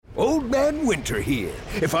Old Man Winter here.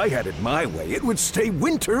 If I had it my way, it would stay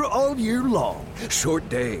winter all year long. Short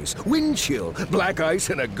days, wind chill, black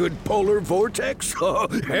ice, and a good polar vortex. Oh,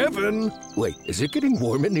 heaven! Wait, is it getting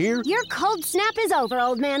warm in here? Your cold snap is over,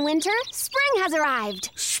 Old Man Winter. Spring has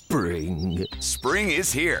arrived. Spring. Spring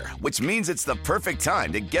is here, which means it's the perfect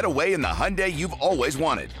time to get away in the Hyundai you've always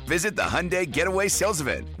wanted. Visit the Hyundai Getaway Sales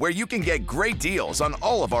Event, where you can get great deals on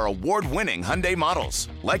all of our award-winning Hyundai models,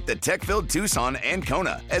 like the tech-filled Tucson and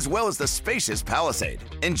Kona, as well as the spacious Palisade.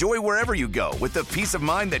 Enjoy wherever you go with the peace of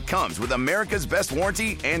mind that comes with America's best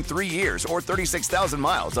warranty and 3 years or 36,000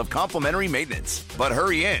 miles of complimentary maintenance. But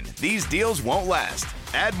hurry in, these deals won't last.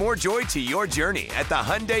 Add more joy to your journey at the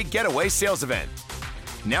Hyundai Getaway Sales Event.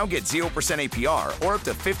 Now get 0% APR or up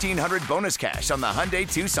to $1,500 bonus cash on the Hyundai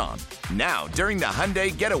Tucson. Now, during the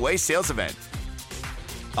Hyundai Getaway Sales Event.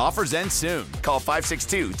 Offers end soon. Call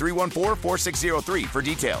 562-314-4603 for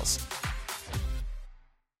details.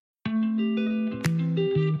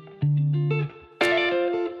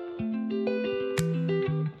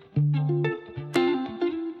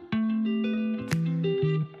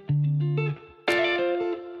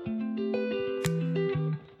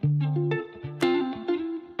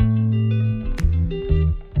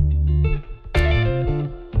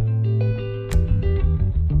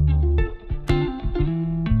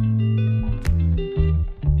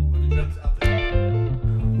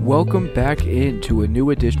 Welcome back into a new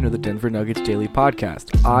edition of the Denver Nuggets Daily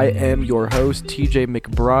Podcast. I am your host, TJ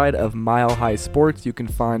McBride of Mile High Sports. You can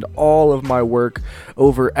find all of my work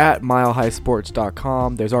over at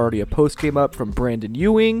milehighsports.com. There's already a post game up from Brandon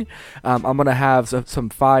Ewing. I'm going to have some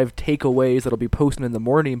 5 takeaways that'll be posted in the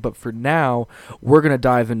morning, but for now, we're going to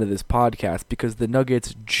dive into this podcast because the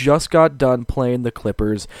Nuggets just got done playing the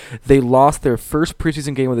Clippers. They lost their first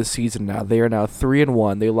preseason game of the season now. They are now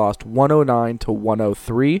 3-1. They lost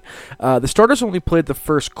 109-103. The starters only played the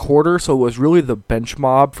first quarter, so it was really the bench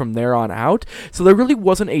mob from there on out. So there really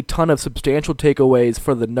wasn't a ton of substantial takeaways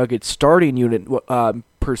for the Nuggets starting unit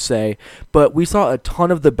per se, but we saw a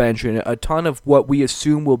ton of the bench unit, a ton of what we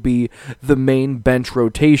assume will be the main bench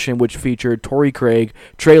rotation, which featured Torrey Craig,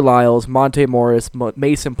 Trey Lyles, Monte Morris,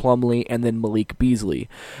 Mason Plumlee, and then Malik Beasley.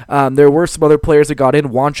 There were some other players that got in.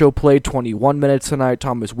 Juancho played 21 minutes tonight.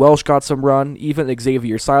 Thomas Welsh got some run. Even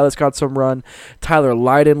Xavier Silas got some run. Tyler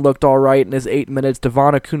Lydon looked all right in his 8 minutes.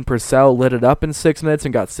 Devon Akoon-Purcell lit it up in 6 minutes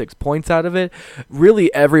and got 6 points out of it.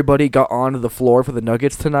 Really, everybody got onto the floor for the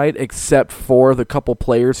Nuggets tonight, except for the couple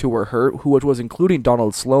players who were hurt, which was including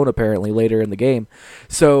Donald Sloan apparently later in the game.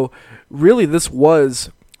 So really this was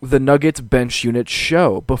the Nuggets bench unit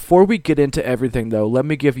show. Before we get into everything though, let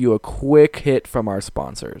me give you a quick hit from our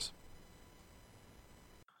sponsors.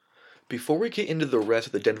 Before we get into the rest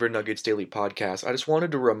of the Denver Nuggets Daily Podcast, I just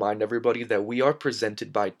wanted to remind everybody that we are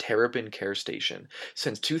presented by Terrapin Care Station.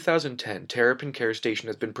 Since 2010, Terrapin Care Station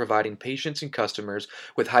has been providing patients and customers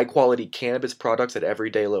with high-quality cannabis products at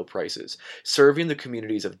everyday low prices. Serving the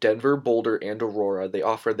communities of Denver, Boulder, and Aurora, they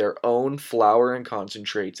offer their own flower and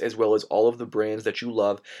concentrates, as well as all of the brands that you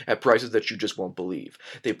love at prices that you just won't believe.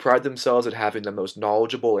 They pride themselves at having the most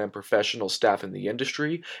knowledgeable and professional staff in the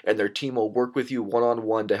industry, and their team will work with you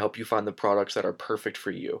one-on-one to help you find the products that are perfect for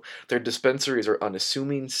you. Their dispensaries are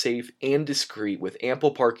unassuming, safe, and discreet with ample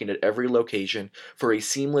parking at every location for a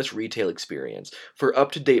seamless retail experience. For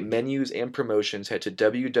up-to-date menus and promotions, head to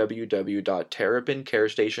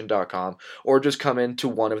www.terrapincarestation.com or just come into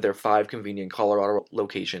one of their 5 convenient Colorado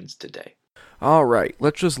locations today. Alright,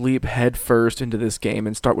 let's just leap head first into this game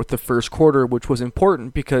and start with the first quarter, which was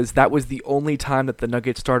important because that was the only time that the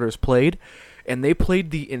Nuggets starters played, and they played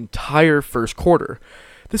the entire first quarter.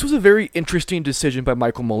 This was a very interesting decision by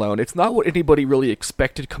Michael Malone. It's not what anybody really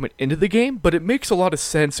expected coming into the game, but it makes a lot of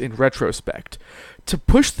sense in retrospect. To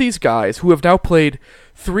push these guys, who have now played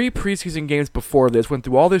 3 preseason games before this, went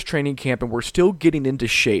through all this training camp, and were still getting into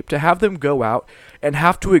shape, to have them go out and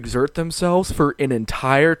have to exert themselves for an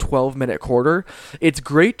entire 12-minute quarter, it's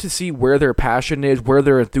great to see where their passion is, where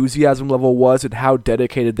their enthusiasm level was, and how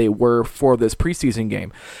dedicated they were for this preseason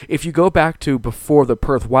game. If you go back to before the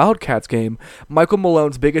Perth Wildcats game, Michael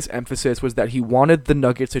Malone's biggest emphasis was that he wanted the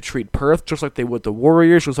Nuggets to treat Perth just like they would the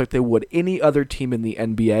Warriors, just like they would any other team in the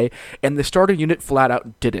NBA, and the starting unit flat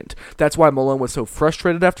out didn't. That's why Malone was so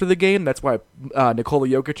frustrated after the game. That's why Nikola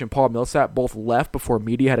Jokic and Paul Millsap both left before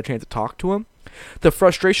media had a chance to talk to him. the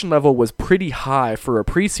frustration level was pretty high for a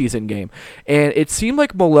preseason game, and it seemed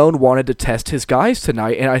like Malone wanted to test his guys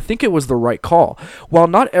tonight, and I think it was the right call. While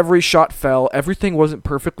not every shot fell, everything wasn't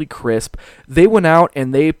perfectly crisp, they went out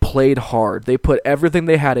and they played hard. They put everything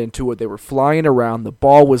they had into it. They were flying around, the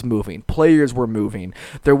ball was moving, players were moving.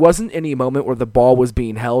 There wasn't any moment where the ball was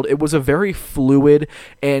being held. It was a very fluid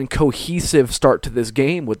and cohesive start to this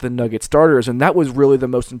game with the Nuggets starters, and that was really the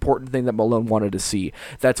most important thing that Malone wanted to see.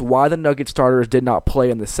 That's why the Nuggets starters did not play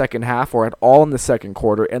in the second half or at all in the second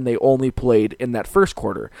quarter, and they only played in that first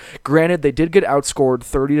quarter. Granted, they did get outscored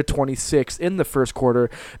 30-26 in the first quarter,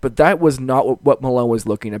 but that was not what Malone was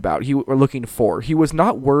looking for. He was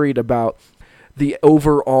not worried about the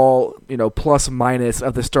overall, plus minus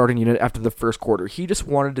of the starting unit after the first quarter. He just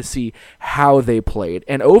wanted to see how they played.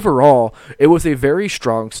 And overall, it was a very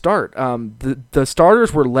strong start. The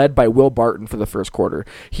starters were led by Will Barton for the first quarter.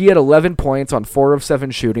 He had 11 points on 4 of 7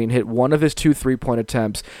 shooting, hit one of his 2 3-point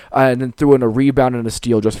attempts, and then threw in a rebound and a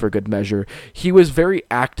steal just for good measure. He was very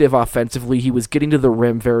active offensively. He was getting to the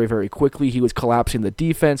rim very, very quickly. He was collapsing the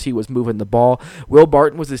defense. He was moving the ball. Will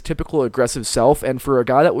Barton was his typical aggressive self, and for a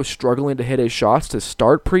guy that was struggling to hit his shots to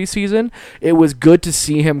start preseason, it was good to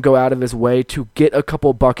see him go out of his way to get a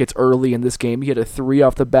couple buckets early in this game. He had a 3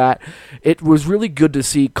 off the bat. It was really good to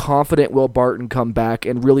see confident Will Barton come back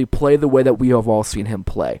and really play the way that we have all seen him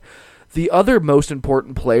play. The other most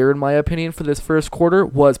important player, in my opinion, for this first quarter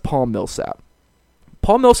was Paul Millsap.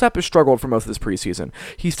 Paul Millsap has struggled for most of this preseason.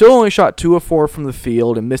 He still only shot 2 of 4 from the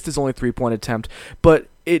field and missed his only 3-point attempt, but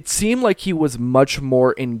it seemed like he was much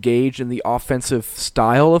more engaged in the offensive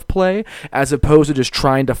style of play as opposed to just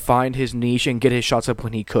trying to find his niche and get his shots up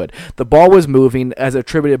when he could. The ball was moving, as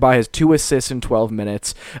attributed by his 2 assists in 12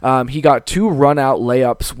 minutes. He got 2 run-out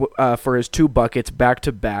layups for his 2 buckets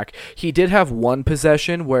back-to-back. He did have one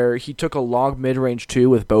possession where he took a long mid-range 2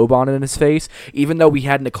 with Boban in his face, even though we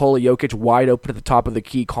had Nikola Jokic wide open at the top of the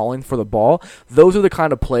key calling for the ball. Those are the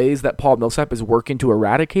kind of plays that Paul Millsap is working to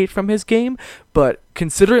eradicate from his game, but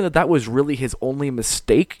considering that was really his only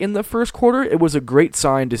mistake in the first quarter, it was a great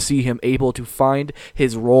sign to see him able to find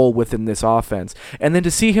his role within this offense. And then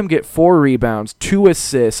to see him get 4 rebounds, 2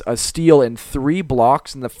 assists, a steal, and 3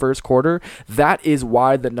 blocks in the first quarter, that is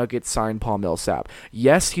why the Nuggets signed Paul Millsap.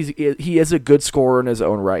 Yes, he is a good scorer in his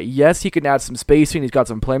own right. Yes, he can add some spacing, he's got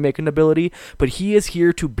some playmaking ability, but he is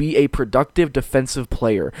here to be a productive defensive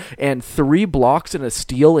player. And 3 blocks and a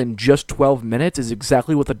steal in just 12 minutes is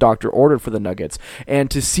exactly what the doctor ordered for the Nuggets.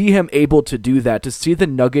 And to see him able to do that, to see the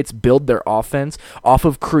Nuggets build their offense off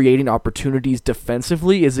of creating opportunities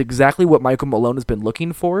defensively is exactly what Michael Malone has been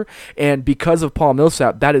looking for. And because of Paul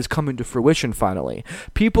Millsap, that is coming to fruition finally.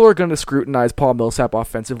 People are going to scrutinize Paul Millsap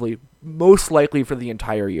offensively most likely for the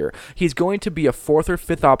entire year. He's going to be a 4th or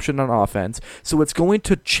 5th option on offense, so it's going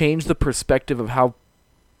to change the perspective of how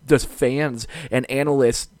does fans and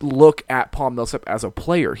analysts look at Paul Millsap as a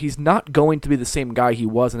player. He's not going to be the same guy he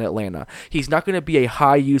was in Atlanta. He's not going to be a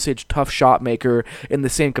high-usage, tough shot maker in the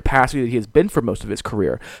same capacity that he has been for most of his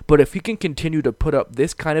career. But if he can continue to put up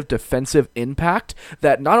this kind of defensive impact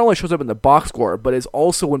that not only shows up in the box score, but is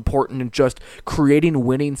also important in just creating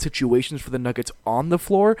winning situations for the Nuggets on the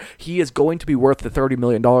floor, he is going to be worth the $30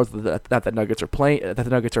 million that the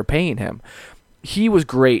Nuggets are paying him. He was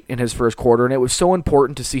great in his first quarter, and it was so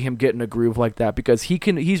important to see him get in a groove like that because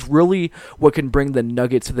he's really what can bring the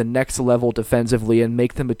Nuggets to the next level defensively and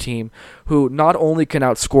make them a team who not only can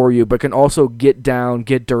outscore you, but can also get down,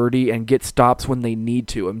 get dirty, and get stops when they need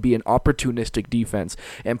to and be an opportunistic defense.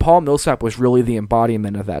 And Paul Millsap was really the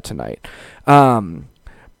embodiment of that tonight.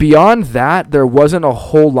 Beyond that, there wasn't a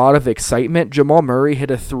whole lot of excitement. Jamal Murray hit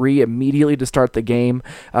a 3 immediately to start the game.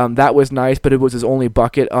 That was nice, but it was his only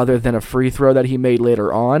bucket other than a free throw that he made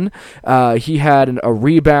later on. He had a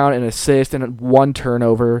rebound, an assist, and 1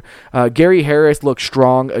 turnover. Gary Harris looked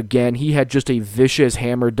strong again. He had just a vicious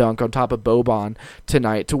hammer dunk on top of Boban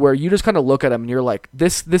tonight to where you just kind of look at him and you're like,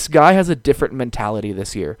 this guy has a different mentality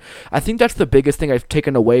this year. I think that's the biggest thing I've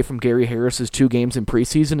taken away from Gary Harris's 2 games in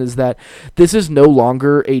preseason is that this is no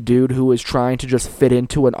longer a dude who is trying to just fit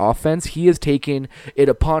into an offense. He is taking it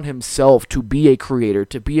upon himself to be a creator,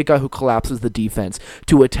 to be a guy who collapses the defense,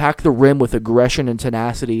 to attack the rim with aggression and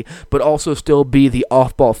tenacity, but also still be the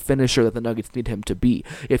off-ball finisher that the Nuggets need him to be.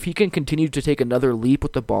 If he can continue to take another leap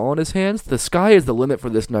with the ball in his hands, the sky is the limit for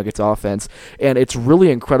this Nuggets offense, and it's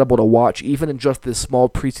really incredible to watch, even in just this small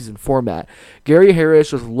preseason format. Gary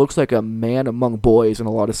Harris just looks like a man among boys in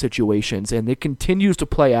a lot of situations, and it continues to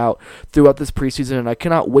play out throughout this preseason, and I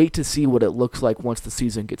cannot wait to see what it looks like once the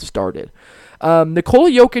season gets started.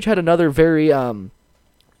 Nikola Jokic had another very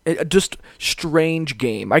just strange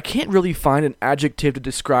game. I can't really find an adjective to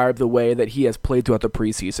describe the way that he has played throughout the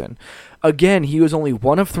preseason. Again, he was only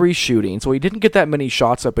 1 of 3 shooting, so he didn't get that many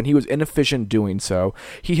shots up, and he was inefficient doing so.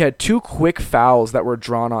 He had 2 quick fouls that were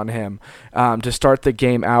drawn on him to start the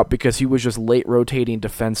game out because he was just late rotating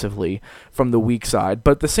defensively from the weak side.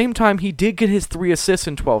 But at the same time, he did get his 3 assists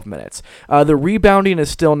in 12 minutes. The rebounding is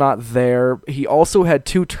still not there. He also had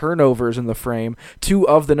 2 turnovers in the frame, 2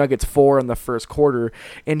 of the Nuggets' 4 in the first quarter,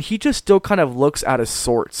 and he just still kind of looks out of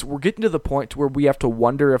sorts. We're getting to the point where we have to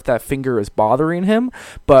wonder if that finger is bothering him,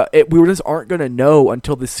 but we just aren't going to know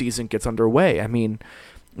until the season gets underway. I mean,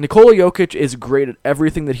 Nikola Jokic is great at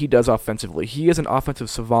everything that he does offensively. He is an offensive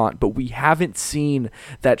savant, but we haven't seen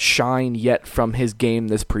that shine yet from his game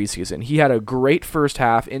this preseason. He had a great first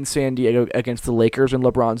half in San Diego against the Lakers in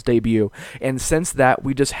LeBron's debut, and since that,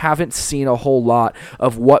 we just haven't seen a whole lot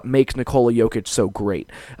of what makes Nikola Jokic so great.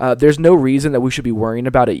 There's no reason that we should be worrying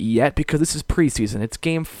about it yet because this is preseason. It's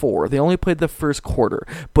game 4. They only played the first quarter,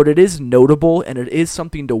 but it is notable, and it is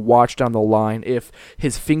something to watch down the line if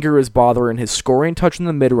his finger is bothering his scoring touch in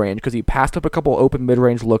the mid-range, because he passed up a couple open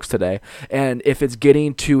mid-range looks today, and if it's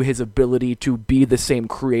getting to his ability to be the same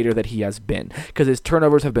creator that he has been, because his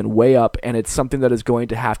turnovers have been way up, and it's something that is going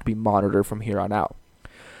to have to be monitored from here on out.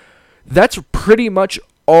 That's pretty much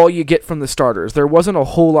all you get from the starters. There wasn't a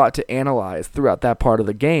whole lot to analyze throughout that part of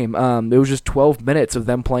the game. It was just 12 minutes of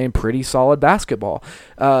them playing pretty solid basketball.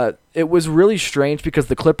 It was really strange because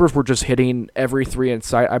the Clippers were just hitting every 3 in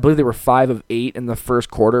sight. I believe they were 5 of 8 in the first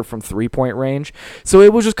quarter from 3-point range. So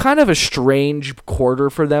it was just kind of a strange quarter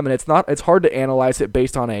for them, and it's hard to analyze it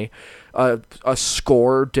based on a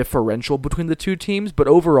score differential between the two teams, but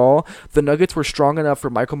overall, the Nuggets were strong enough for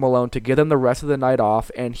Michael Malone to get them the rest of the night off,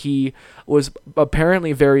 and he was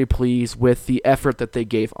apparently very pleased with the effort that they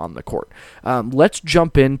gave on the court. Let's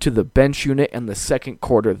jump into the bench unit and the second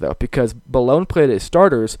quarter, though, because Malone played his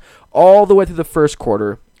starters all the way through the first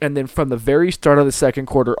quarter, and then from the very start of the second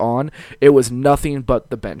quarter on, it was nothing but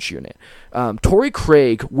the bench unit. Torrey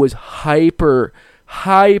Craig was hyper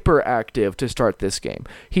active to start this game.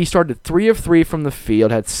 He started 3 of 3 from the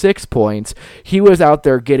field, had 6 points. He was out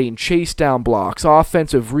there getting chase down blocks,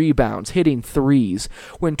 offensive rebounds, hitting threes.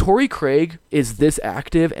 When Torrey Craig is this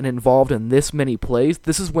active and involved in this many plays,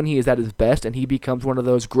 this is when he is at his best, and he becomes one of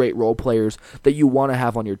those great role players that you want to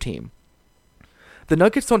have on your team. The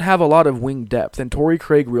Nuggets don't have a lot of wing depth, and Torrey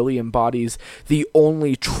Craig really embodies the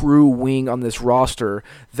only true wing on this roster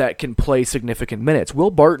that can play significant minutes.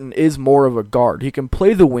 Will Barton is more of a guard. He can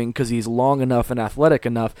play the wing because he's long enough and athletic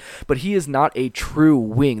enough, but he is not a true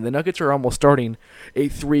wing. The Nuggets are almost starting a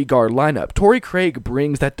 3-guard lineup. Torrey Craig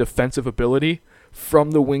brings that defensive ability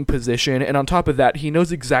from the wing position, and on top of that, he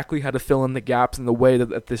knows exactly how to fill in the gaps in the way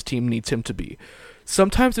that this team needs him to be.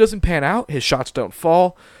 Sometimes it doesn't pan out. His shots don't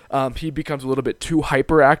fall. He becomes a little bit too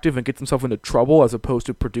hyperactive and gets himself into trouble as opposed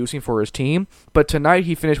to producing for his team. But tonight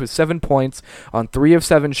he finished with 7 points on 3 of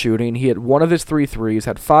 7 shooting. He had 1 of his 3 threes,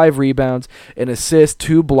 had 5 rebounds, an assist,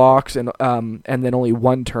 2 blocks, and then only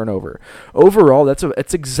 1 turnover. Overall,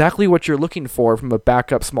 that's exactly what you're looking for from a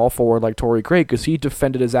backup small forward like Torrey Craig, because he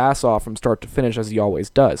defended his ass off from start to finish as he always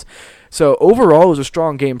does. So overall, it was a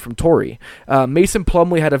strong game from Torrey. Mason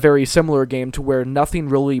Plumlee had a very similar game to where nothing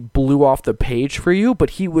really blew off the page for you, but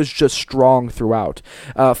he was just strong throughout.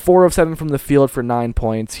 4 of 7 from the field for 9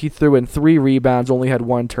 points. He threw in 3 rebounds, only had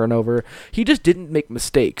 1 turnover. He just didn't make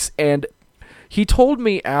mistakes. And he told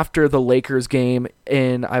me after the Lakers game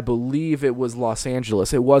in, I believe it was Los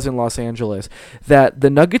Angeles, it was in Los Angeles, that the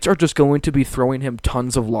Nuggets are just going to be throwing him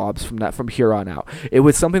tons of lobs from here on out. It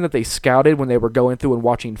was something that they scouted when they were going through and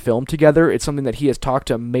watching film together. It's something that he has talked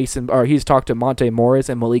to he's talked to Monte Morris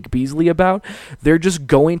and Malik Beasley about. They're just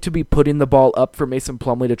going to be putting the ball up for Mason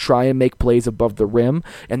Plumlee to try and make plays above the rim,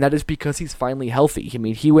 and that is because he's finally healthy. I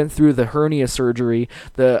mean, he went through the hernia surgery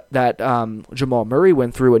that Jamal Murray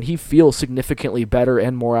went through, and he feels significantly better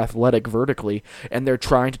and more athletic vertically, and they're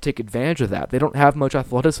trying to take advantage of that. They don't have much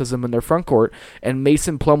athleticism in their front court, and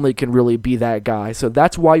Mason Plumlee can really be that guy. So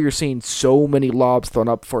that's why you're seeing so many lobs thrown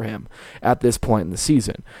up for him at this point in the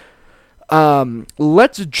season.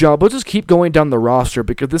 Let's just keep going down the roster,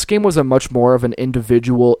 because this game was a much more of an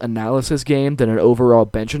individual analysis game than an overall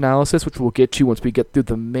bench analysis, which we'll get to once we get through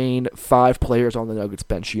the main 5 players on the Nuggets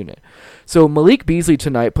bench unit. So Malik Beasley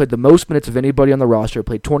tonight played the most minutes of anybody on the roster,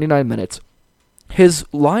 played 29 minutes. His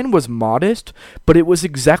line was modest, but it was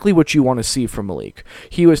exactly what you want to see from Malik.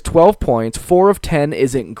 He was 12 points. 4 of 10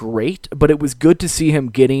 isn't great, but it was good to see him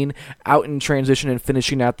getting out in transition and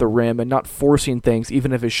finishing at the rim and not forcing things,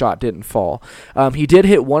 even if his shot didn't fall. He did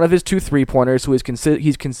hit one of his 2 3-pointers, so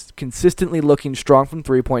he's consistently looking strong from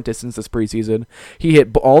 3-point distance this preseason. He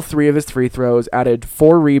hit all 3 of his free throws, added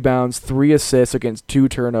 4 rebounds, 3 assists against 2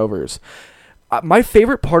 turnovers. My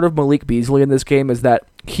favorite part of Malik Beasley in this game is that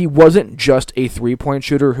he wasn't just a 3-point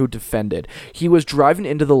shooter who defended. He was driving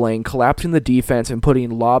into the lane, collapsing the defense, and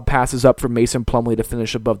putting lob passes up for Mason Plumlee to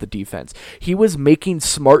finish above the defense. He was making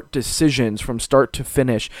smart decisions from start to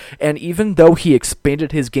finish, and even though he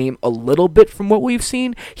expanded his game a little bit from what we've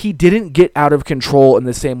seen, he didn't get out of control in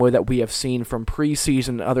the same way that we have seen from preseason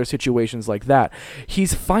and other situations like that.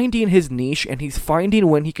 He's finding his niche, and he's finding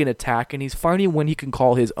when he can attack, and he's finding when he can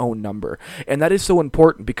call his own number. And that is so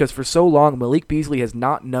important because for so long, Malik Beasley has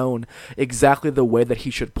not known exactly the way that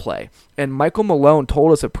he should play. And Michael Malone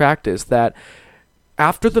told us at practice that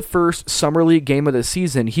after the first Summer League game of the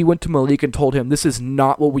season, he went to Malik and told him, this is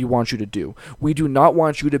not what we want you to do. We do not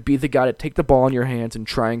want you to be the guy to take the ball in your hands and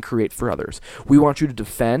try and create for others. We want you to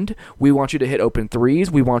defend. We want you to hit open threes.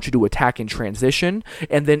 We want you to attack in transition.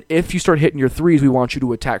 And then if you start hitting your threes, we want you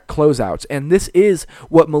to attack closeouts. And this is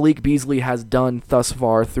what Malik Beasley has done thus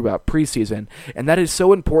far throughout preseason. And that is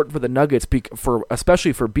so important for the Nuggets,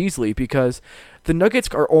 especially for Beasley, because the Nuggets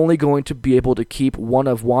are only going to be able to keep one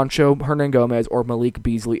of Juancho Hernangomez or Malik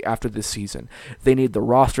Beasley after this season. They need the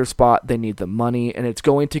roster spot, they need the money, and it's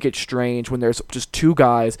going to get strange when there's just 2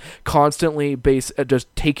 guys constantly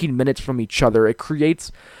just taking minutes from each other. It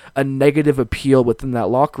creates a negative appeal within that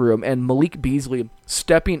locker room, and Malik Beasley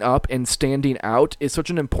stepping up and standing out is such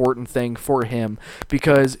an important thing for him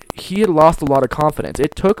because he had lost a lot of confidence.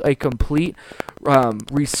 It took a complete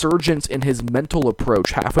resurgence in his mental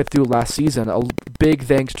approach halfway through last season. A big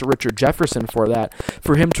thanks to Richard Jefferson for that,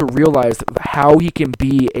 for him to realize how he can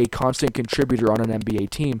be a constant contributor on an NBA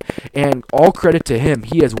team. And all credit to him.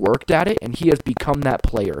 He has worked at it, and he has become that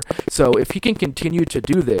player. So if he can continue to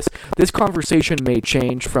do this, this conversation may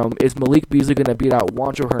change from, is Malik Beasley going to beat out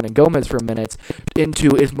Juancho Hernangomez for minutes,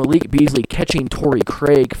 into, is Malik Beasley catching Torrey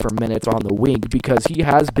Craig for minutes on the wing, because he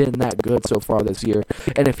has been that good so far this year.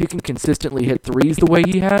 And if he can consistently hit threes the way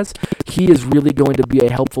he has, he is really going to be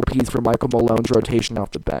a helpful piece for Michael Malone's rotation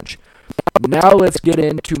off the bench. Now let's get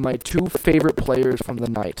into my 2 favorite players from the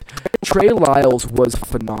night. Trey Lyles was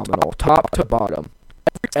phenomenal, top to bottom.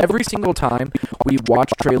 Every single time we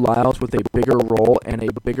watch Trey Lyles with a bigger role and a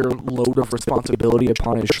bigger load of responsibility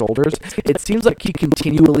upon his shoulders, it seems like he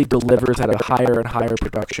continually delivers at a higher and higher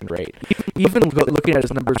production rate. Even looking at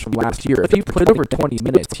his numbers from last year, if he played over 20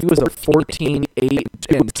 minutes, he was a 14, 8,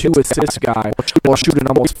 and 2 assist guy while shooting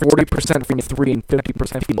almost 40% from 3 and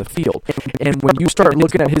 50% from the field. And when you start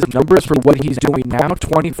looking at his numbers for what he's doing now,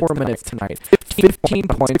 24 minutes tonight, 15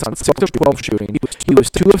 points on 6 of 12 shooting, he was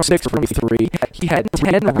 2 of 6 from 3, he had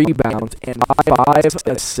 10 rebounds and 5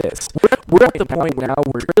 assists. We're at the point now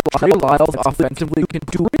where Trey Lyles offensively can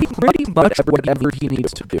do pretty much whatever he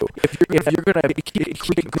needs to do. If you're going to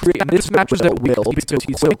create mismatches at will, because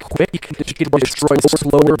he's so quick, he can destroy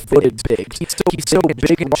slower-footed bigs. He's so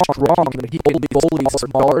big and strong that he can bully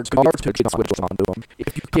smaller guards to switch onto him.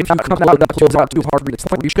 If you come out and close out too hard with his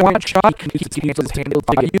 3-point shot, he can use his handle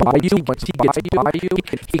to get by you. Once he gets by you,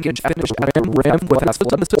 he can finish at the rim with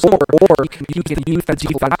athleticism, or he can use the defense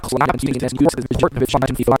collapsing and use his court vision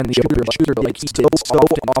to find the open shooter like he did so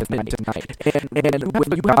often tonight. And when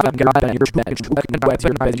you have a guy on your bench who can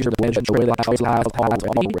weaponize your bench the way that Trey Lyles has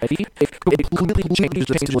already, it completely changes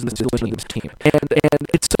the team's team. And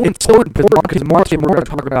it's so important because Monte, we're going to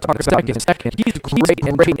talk about in a second, he's great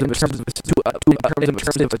in terms of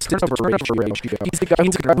his turnover ratio. He's the guy who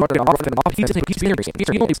can run it off and off. He's an experienced.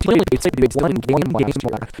 He only played one game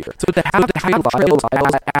last year. So to have Trey Lyles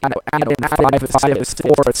add 5 assists,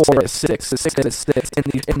 4 assists, 6 assists in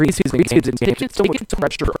these preseason games, it takes so much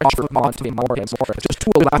pressure off of Monte Morris just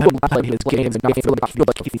to allow him to play his game and not feel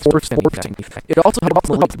like he's forced anything. It also helps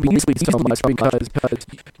Malik Beasley so much because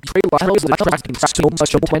Trey Lyles is attracting so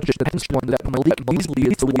much attention that Malik Beasley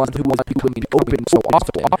is the one who is becoming open so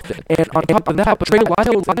often. And on top of that, Trey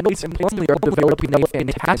Lyles and Mason Plumlee are developing a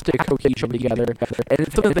fantastic cohesion together, and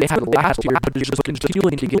it's something they had last year, but it's just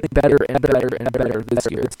continuing to get better and better and better this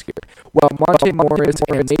year. While Monte Morris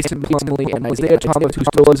and Mason Plumlee and Isaiah Thomas, who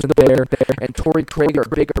still isn't there, and Torrey Craig are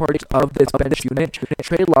big parts of this bench unit,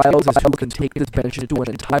 Trey Lyles is who can take this bench to an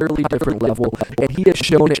entirely different level, and he has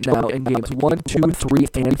shown it now in games 1, 2, 3,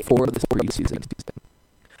 and 4 of this preseason.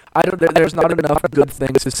 There's not enough good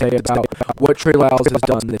things to say about what Trey Lyles has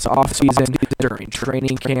done this offseason, during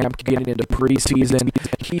training camp, getting into preseason.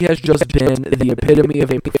 He has just been the epitome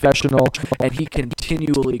of a professional, and he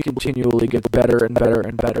continually gets better and better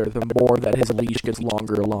and better the more that his leash gets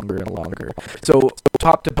longer and longer and longer. So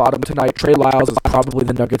top to bottom tonight, Trey Lyles is probably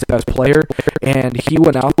the Nuggets' best player, and he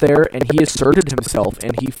went out there and he asserted himself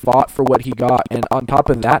and he fought for what he got, and on top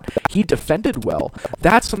of that, he defended well.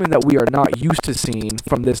 That's something that we are not used to seeing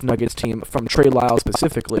from this Nuggets team, from Trey Lyles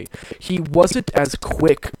specifically. He wasn't as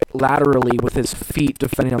quick laterally with his feet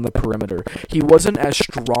defending on the perimeter. He wasn't as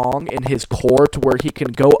strong in his core to where he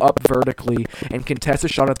can go up vertically and contest a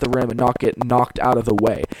shot at the rim and not get knocked out of the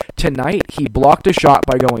way. Tonight, he blocked a shot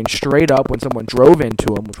by going straight up when someone drove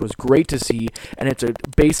into him, which was great to see, and it's a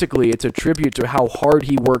tribute to how hard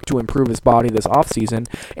he worked to improve his body this offseason,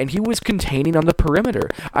 and he was containing on the perimeter.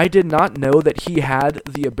 I did not know that he had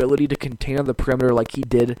the ability to contain on the perimeter like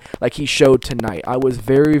he showed tonight. I was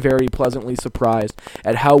very, very pleasantly surprised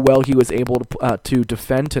at how well he was able to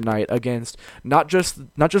defend tonight against not just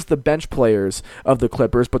the bench players of the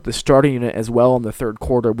Clippers, but the starting unit as well in the third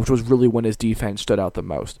quarter, which was really when his defense stood out the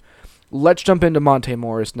most. Let's jump into Monte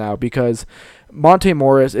Morris now, because Monte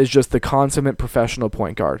Morris is just the consummate professional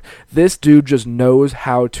point guard. This dude just knows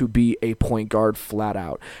how to be a point guard flat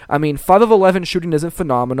out. I mean, 5 of 11 shooting isn't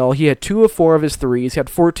phenomenal. He had 2 of 4 of his threes. He had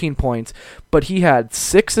 14 points, but he had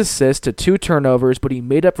 6 assists to 2 turnovers, but he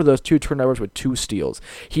made up for those 2 turnovers with 2 steals.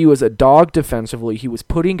 He was a dog defensively. He was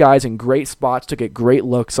putting guys in great spots to get great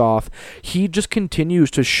looks off. He just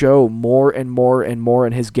continues to show more and more and more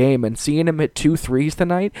in his game, and seeing him hit 2 threes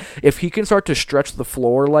tonight, if he can start to stretch the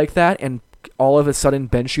floor like that and all of a sudden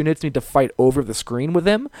bench units need to fight over the screen with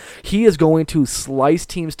him, he is going to slice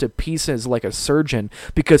teams to pieces like a surgeon,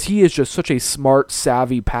 because he is just such a smart,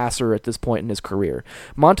 savvy passer at this point in his career.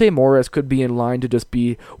 Monte Morris could be in line to just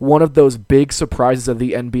be one of those big surprises of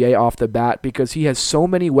the NBA off the bat, because he has so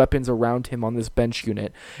many weapons around him on this bench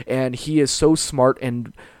unit, and he is so smart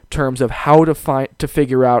in terms of how to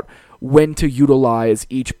figure out when to utilize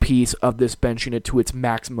each piece of this bench unit to its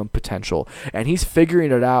maximum potential. And he's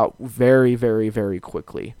figuring it out very, very, very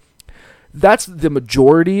quickly. That's the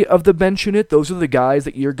majority of the bench unit. Those are the guys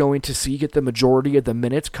that you're going to see get the majority of the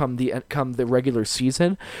minutes come the regular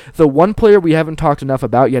season. The one player we haven't talked enough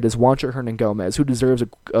about yet is Juancho Hernangomez, who deserves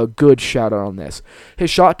a good shout out on this. His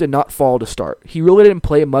shot did not fall to start. He really didn't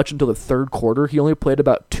play much until the third quarter. He only played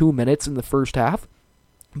about 2 minutes in the first half.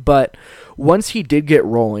 But once he did get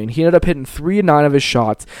rolling, he ended up hitting 3 of 9 of his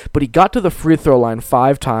shots, but he got to the free throw line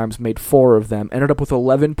 5 times, made 4 of them, ended up with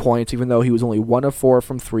 11 points, even though he was only 1 of 4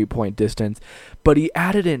 from 3-point distance. But he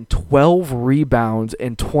added in 12 rebounds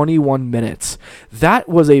in 21 minutes. That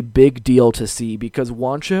was a big deal to see, because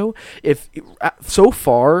Juancho, so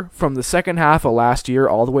far from the second half of last year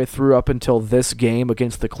all the way through up until this game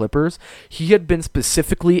against the Clippers, he had been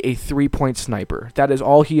specifically a 3-point sniper. That is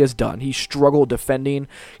all he has done. He struggled defending.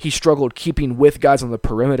 He struggled keeping with guys on the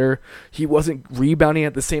perimeter. He wasn't rebounding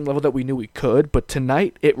at the same level that we knew he could, but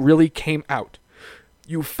tonight it really came out.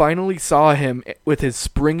 You finally saw him with his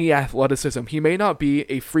springy athleticism. He may not be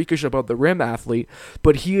a freakish above the rim athlete,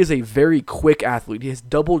 but he is a very quick athlete. His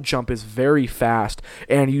double jump is very fast,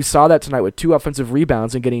 and you saw that tonight with 2 offensive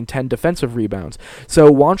rebounds and getting 10 defensive rebounds.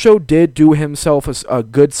 So Juancho did do himself a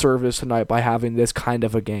good service tonight by having this kind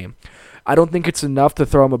of a game. I don't think it's enough to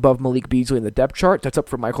throw him above Malik Beasley in the depth chart. That's up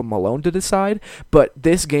for Michael Malone to decide. But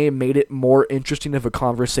this game made it more interesting of a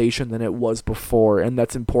conversation than it was before, and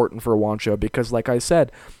that's important for Juancho because, like I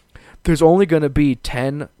said, there's only going to be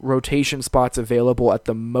 10 rotation spots available at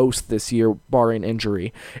the most this year, barring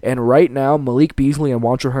injury. And right now, Malik Beasley and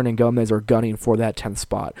Juancho Hernangomez are gunning for that 10th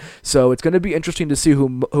spot. So it's going to be interesting to see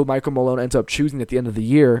who Michael Malone ends up choosing at the end of the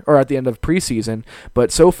year, or at the end of preseason.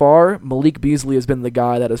 But so far, Malik Beasley has been the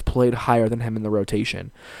guy that has played higher than him in the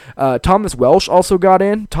rotation. Thomas Welsh also got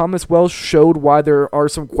in. Thomas Welsh showed why there are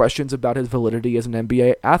some questions about his validity as an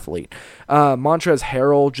NBA athlete. Montrezl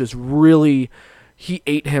Harrell just really... He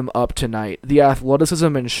ate him up tonight. The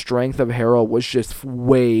athleticism and strength of Harrell was just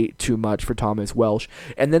way too much for Thomas Welsh.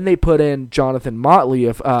 And then they put in Jonathan Motley,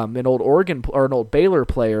 an old Baylor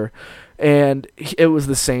player, and it was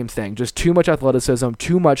the same thing. Just too much athleticism,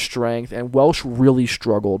 too much strength, and Welsh really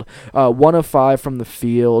struggled. 1 of 5 from the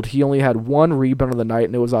field. He only had 1 rebound of the night,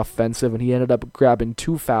 and it was offensive, and he ended up grabbing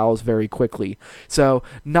 2 fouls very quickly. So,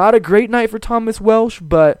 not a great night for Thomas Welsh,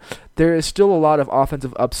 but there is still a lot of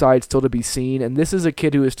offensive upside still to be seen, and this is a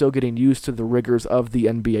kid who is still getting used to the rigors of the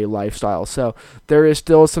NBA lifestyle, so there is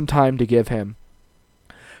still some time to give him.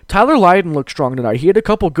 Tyler Lydon looked strong tonight. He had a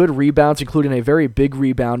couple good rebounds, including a very big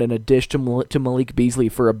rebound and a dish to Malik Beasley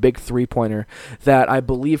for a big three-pointer that I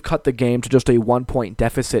believe cut the game to just a 1-point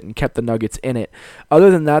deficit and kept the Nuggets in it.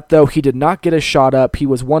 Other than that, though, he did not get a shot up. He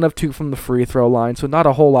was 1 of 2 from the free throw line, so not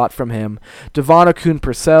a whole lot from him. Devon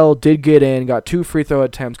Purcell did get in, got 2 free throw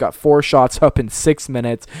attempts, got 4 shots up in 6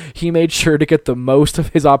 minutes. He made sure to get the most of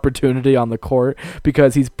his opportunity on the court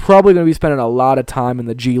because he's probably going to be spending a lot of time in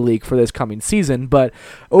the G League for this coming season, but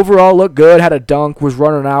overall looked good, had a dunk, was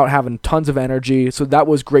running out, having tons of energy, so that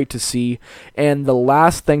was great to see. And the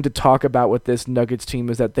last thing to talk about with this Nuggets team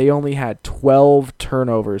is that they only had 12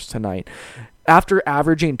 turnovers tonight. After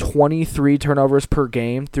averaging 23 turnovers per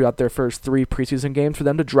game throughout their first 3 preseason games, for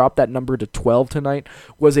them to drop that number to 12 tonight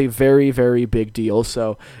was a very, very big deal.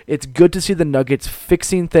 So it's good to see the Nuggets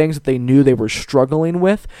fixing things that they knew they were struggling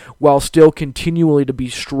with while still continually to be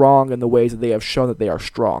strong in the ways that they have shown that they are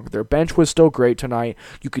strong. Their bench was still great tonight.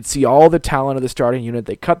 You could see all the talent of the starting unit.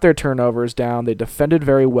 They cut their turnovers down. They defended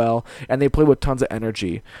very well, and they played with tons of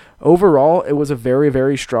energy. Overall, it was a very,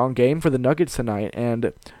 very strong game for the Nuggets tonight,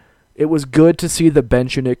 and it was good to see the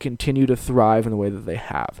bench unit continue to thrive in the way that they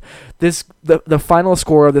have. The final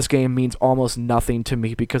score of this game means almost nothing to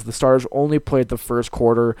me because the Stars only played the first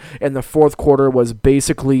quarter, and the fourth quarter was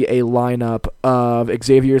basically a lineup of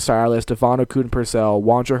Xavier Silas, Devon Purcell,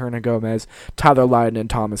 Juancho Hernangomez, Tyler Lydon, and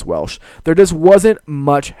Thomas Welsh. There just wasn't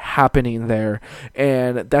much happening there,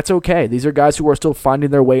 and that's okay. These are guys who are still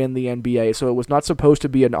finding their way in the NBA, so it was not supposed to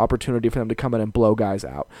be an opportunity for them to come in and blow guys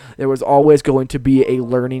out. There was always going to be a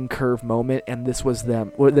learning curve moment, and this was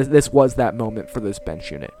that moment for this bench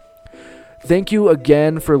unit. Thank you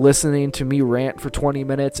again for listening to me rant for 20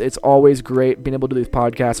 minutes. It's always great being able to do these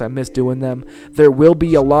podcasts. I miss doing them. There will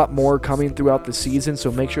be a lot more coming throughout the season,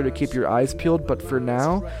 so make sure to keep your eyes peeled. But for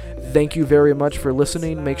now, thank you very much for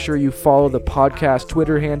listening. Make sure you follow the podcast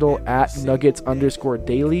Twitter handle at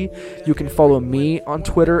Nuggets_daily. You can follow me on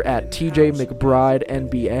Twitter at TJ McBride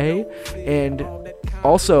NBA. And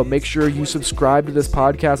also, make sure you subscribe to this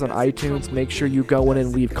podcast on iTunes. Make sure you go in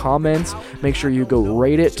and leave comments. Make sure you go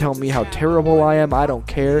rate it. Tell me how terrible I am. I don't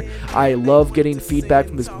care. I love getting feedback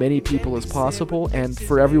from as many people as possible. And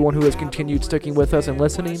for everyone who has continued sticking with us and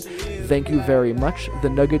listening, thank you very much. The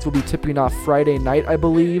Nuggets will be tipping off Friday night, I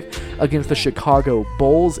believe, against the Chicago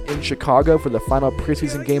Bulls in Chicago for the final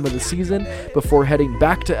preseason game of the season before heading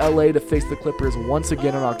back to LA to face the Clippers once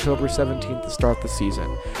again on October 17th to start the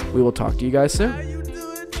season. We will talk to you guys soon.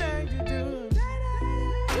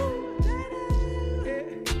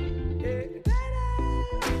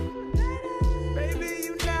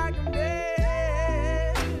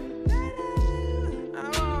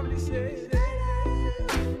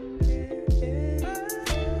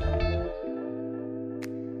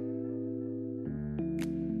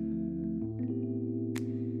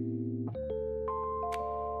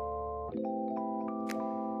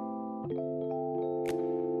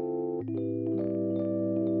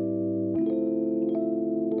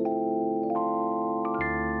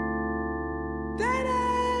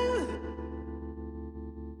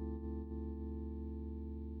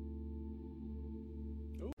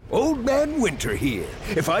 Old Man Winter here.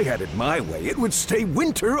 If I had it my way, it would stay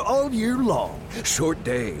winter all year long. Short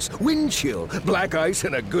days, wind chill, black ice,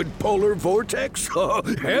 and a good polar vortex. Oh,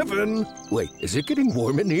 heaven! Wait, is it getting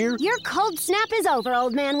warm in here? Your cold snap is over,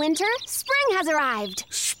 Old Man Winter. Spring has arrived.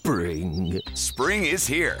 Spring. Spring is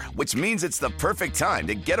here, which means it's the perfect time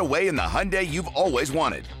to get away in the Hyundai you've always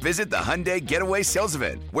wanted. Visit the Hyundai Getaway Sales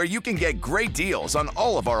Event, where you can get great deals on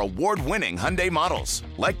all of our award-winning Hyundai models,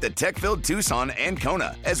 like the tech-filled Tucson and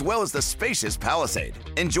Kona, as well as the spacious Palisade.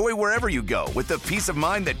 Enjoy wherever you go with the peace of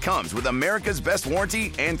mind that comes with America's best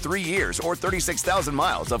warranty and 3 years or 36,000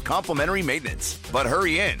 miles of complimentary maintenance. But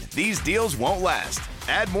hurry in, these deals won't last.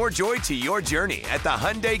 Add more joy to your journey at the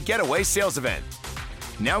Hyundai Getaway Sales Event.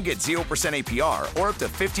 Now get 0% APR or up to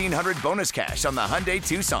 $1,500 bonus cash on the Hyundai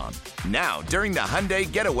Tucson. Now, during the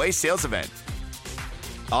Hyundai Getaway Sales Event.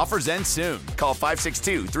 Offers end soon. Call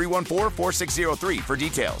 562-314-4603 for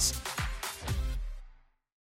details.